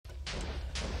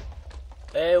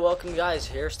Hey, welcome guys,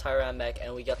 here's Tyran back,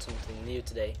 and we got something new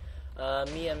today.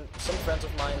 Me and some friends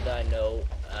of mine that I know,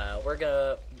 we're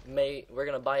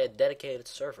gonna buy a dedicated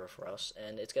server for us,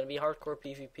 and it's gonna be hardcore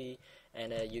PvP,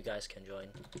 and you guys can join.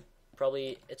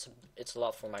 Probably it's a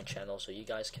lot for my channel, so you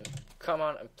guys can come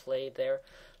on and play there.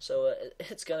 So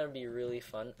it's gonna be really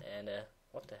fun, and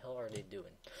what the hell are they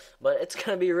doing? But it's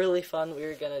gonna be really fun.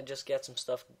 We're gonna just get some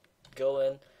stuff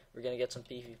going. We're gonna get some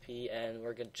PvP, and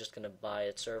just gonna buy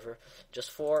a server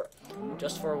just for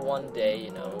one day,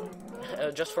 you know,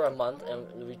 just for a month,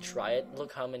 and we try it.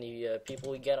 Look how many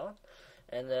people we get on,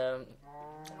 and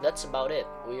that's about it.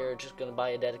 We are just gonna buy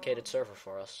a dedicated server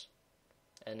for us,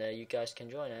 and you guys can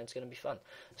join, and it's gonna be fun.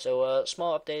 So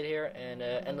small update here, and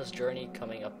endless journey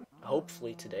coming up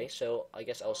hopefully today. So I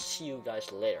guess I'll see you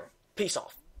guys later. Peace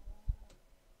off.